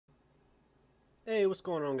Hey, what's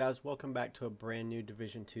going on, guys? Welcome back to a brand new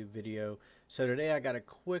Division 2 video. So today I got a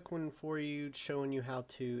quick one for you showing you how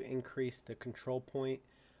to increase the control point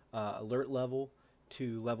alert level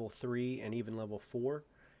to level 3 and even level 4.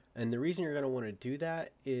 And the reason you're going to want to do that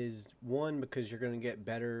is one, because you're going to get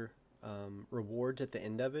better rewards at the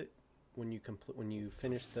end of it when you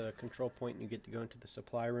finish the control point and you get to go into the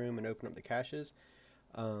supply room and open up the caches.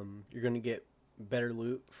 You're going to get better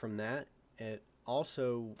loot from that. It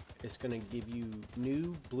also is going to give you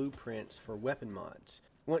new blueprints for weapon mods.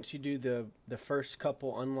 Once you do the first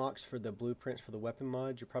couple unlocks for the blueprints for the weapon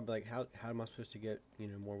mods, you're probably like, how am I supposed to get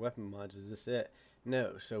more weapon mods? Is this it?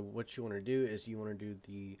 No. So what you want to do is you want to do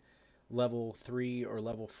the level 3 or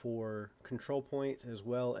level 4 control points, as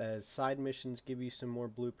well as side missions give you some more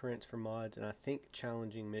blueprints for mods, and I think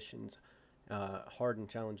challenging missions, hard and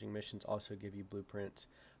challenging missions, also give you blueprints.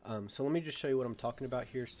 So let me just show you what I'm talking about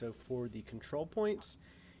here. So for the control points,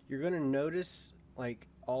 you're going to notice like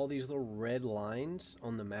all these little red lines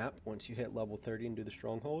on the map once you hit level 30 and do the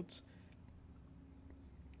strongholds.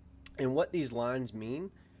 And what these lines mean,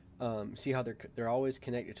 see how they're always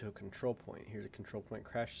connected to a control point. Here's a control point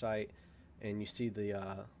crash site, and you see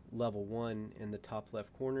the level 1 in the top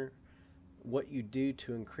left corner. What you do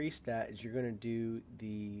to increase that is you're going to do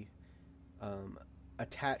the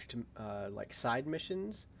attached like side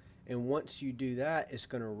missions, and once you do that, it's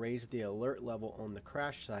going to raise the alert level on the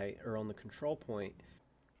crash site or on the control point.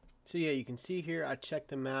 So yeah, you can see here I check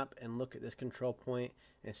the map and look at this control point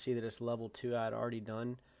and see that it's level 2. I had already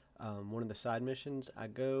done one of the side missions. I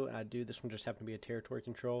go and I do this one, just happened to be a territory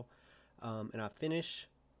control, and I finish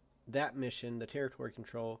that mission, the territory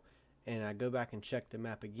control, and I go back and check the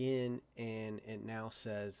map again, and it now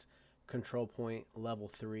says control point level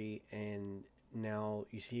 3, and now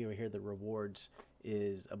you see over here the rewards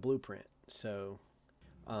is a blueprint. So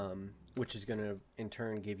which is going to in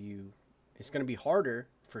turn give you, it's going to be harder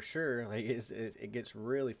for sure. Like it gets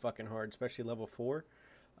really fucking hard, especially level 4.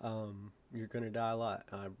 You're going to die a lot.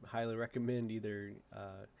 I highly recommend either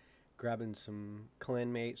grabbing some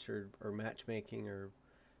clan mates or matchmaking, or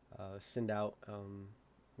send out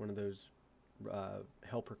one of those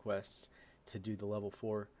help requests to do the level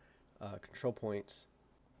 4 control points.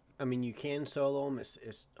 I mean, you can solo them.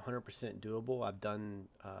 It's 100% doable. I've done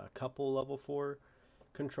a couple level 4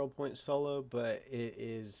 control points solo, but it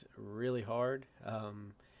is really hard.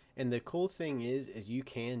 And the cool thing is you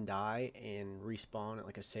can die and respawn at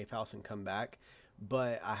like a safe house and come back.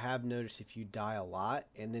 But I have noticed if you die a lot,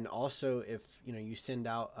 and then also if you send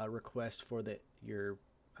out a request for your,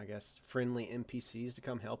 I guess, friendly NPCs to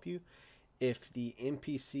come help you, if the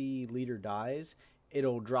NPC leader dies,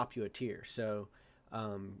 it'll drop you a tier. So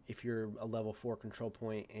if you're a level 4 control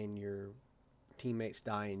point and your teammates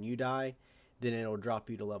die and you die, then it'll drop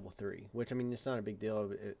you to level 3. Which, I mean, it's not a big deal.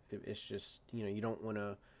 It's just you don't want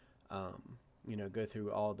to go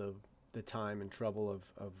through all the time and trouble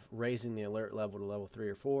of raising the alert level to level 3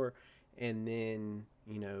 or 4, and then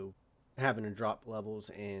having to drop levels,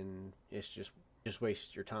 and it's just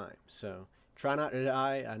waste your time. So try not to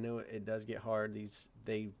die. I know it does get hard.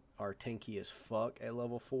 They are tanky as fuck at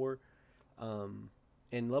level 4.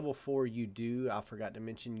 In level 4, I forgot to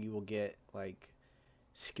mention, you will get like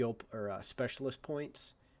skill or specialist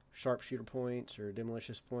points, sharpshooter points, or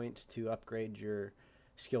demolition points to upgrade your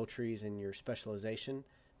skill trees and your specialization.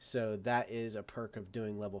 So that is a perk of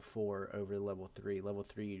doing level 4 over level 3. Level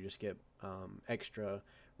 3, you just get extra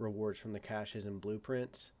rewards from the caches and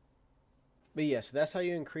blueprints. But yeah, so that's how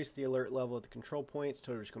you increase the alert level at the control points.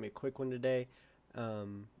 So it's going to be a quick one today.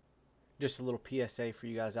 Just a little PSA for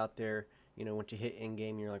you guys out there. Once you hit end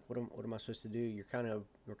game, you're like, what am I supposed to do?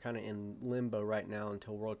 We're kind of in limbo right now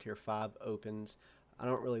until World Tier 5 opens. I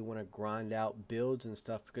don't really want to grind out builds and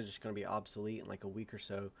stuff because it's going to be obsolete in like a week or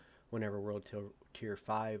so whenever World Tier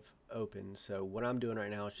 5 opens. So what I'm doing right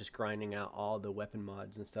now is just grinding out all the weapon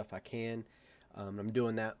mods and stuff I can. I'm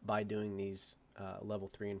doing that by doing these level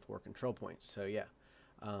 3 and 4 control points. So yeah.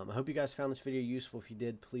 I hope you guys found this video useful. If you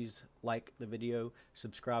did, please like the video,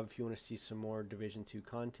 subscribe if you want to see some more Division 2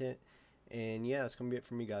 content. And yeah, that's going to be it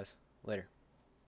from me, guys. Later.